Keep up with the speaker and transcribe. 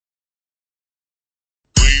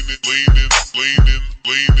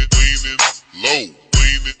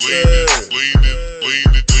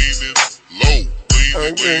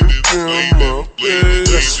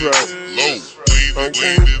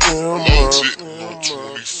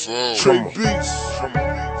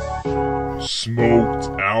Smoked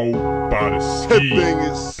out by the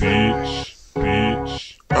SkeeT,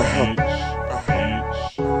 bitch.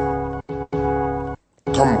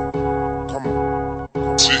 Come on.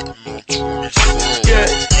 Sitting on 24. Yeah.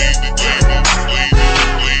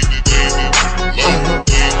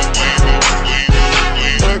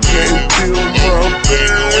 I can't feel my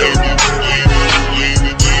bed.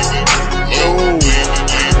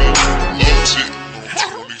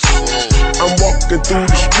 I'm walking through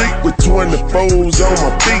the street with 24s on my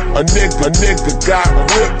feet. A nigga got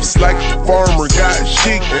whips like the farmer got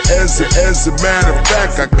sheep. And as a matter of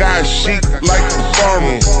fact, I got sheep like the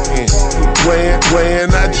farmer. When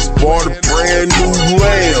I just bought a brand new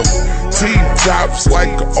lamb. T-tops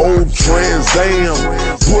like an old Trans Am.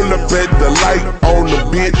 Pull up at the light on the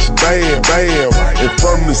bitch, bam, bam. And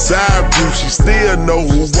from the side view, she still know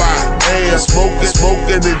who I am.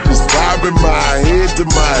 Smoking and just bobbing my head to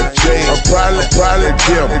my jam. I'm probably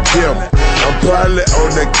Kim. I'm probably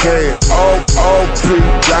on the can. All pink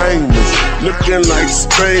diamonds, looking like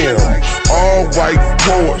spam. All white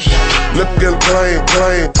Porsche, looking plain.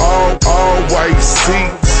 All white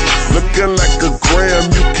seats. Looking like a gram,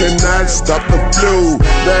 you cannot stop the flow.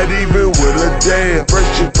 Not even with a damn.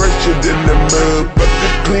 Fresher than the mud, but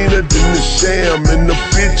cleaner than the sham. And the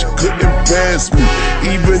bitch couldn't pass me,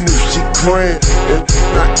 even if she cramped. And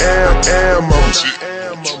I am,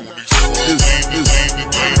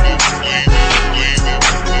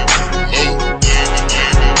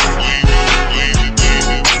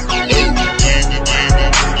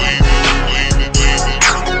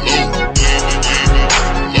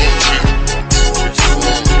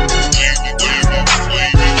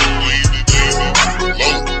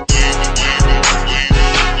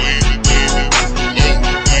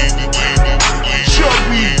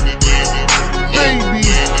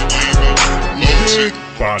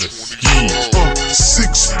 by the SkeeT.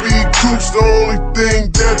 6-speed coupe's the only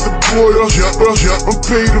thing that the boy I'm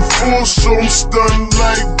paid in full, so I'm stunning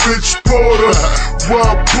like bitch Porter. While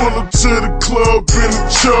I pull up to the club in the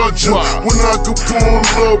Charger, when I could pull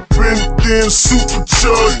up and then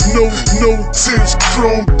supercharged. No tints,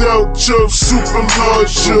 chromed out, just super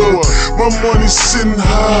large. My money's sitting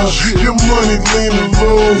high, your money leaning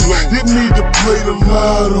low. You need to play the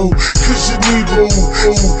lotto, cause you need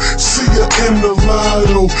see ya in the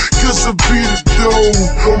lotto, cause I beat the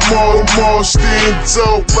dough. Omar stands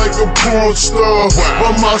out like a porn star.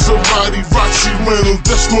 My Maserati, Roxy rental,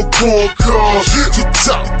 that's my porn car. You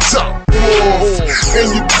top off, and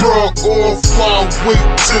you brought off. I wait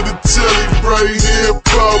till the telly right here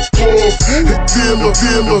pop off. The dealer,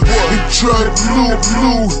 he tried loot.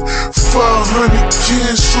 500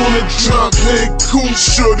 cash on the drop, hey cool.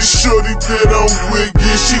 Shorty that I'm with,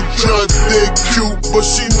 yeah, she drop that cute, but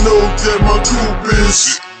she know that my coupe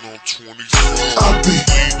is I be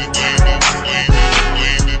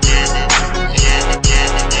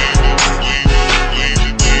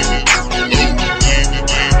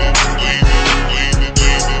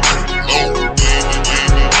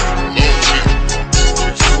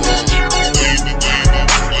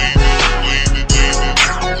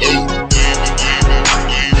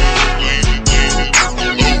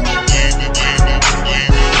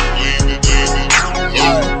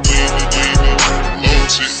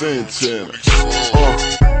Santana.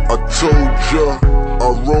 I told ya, I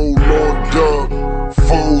roll on dub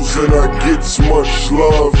foes and I gets much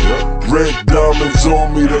love. Red diamonds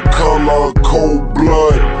on me, the color cold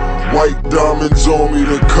blood. White diamonds on me,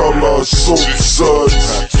 the color soap suds.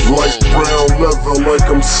 Like brown leather, like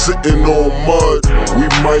I'm sitting on mud. We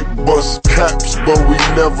might bust caps, but we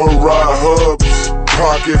never ride hubs.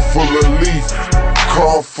 Pocket full of leaf,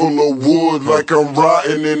 car full of wood, like I'm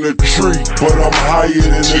riding in a tree, but I'm higher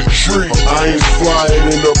than a tree. I ain't flying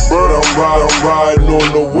in a bird, I'm riding on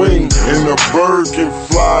the wing. And a bird can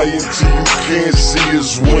fly until you can't see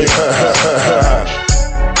his wing.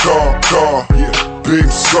 Car, yeah. Big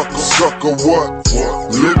sucker, what?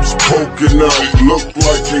 Lips poking out, look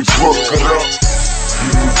like they bucking up.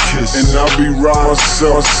 And I be riding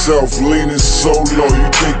myself, leaning so low. You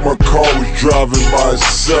think my car was driving by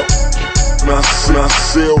itself? When I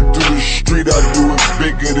sail through the street, I do it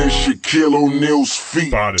bigger than Shaquille O'Neal's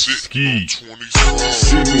feet. By the SkeeT.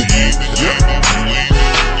 See me?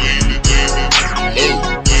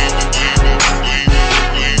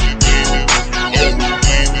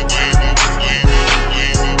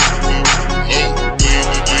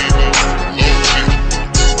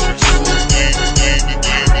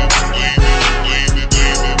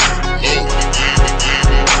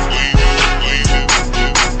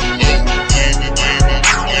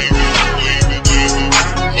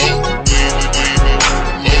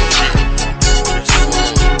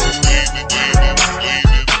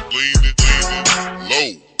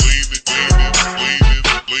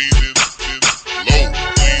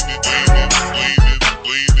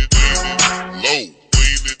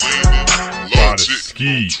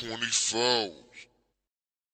 24.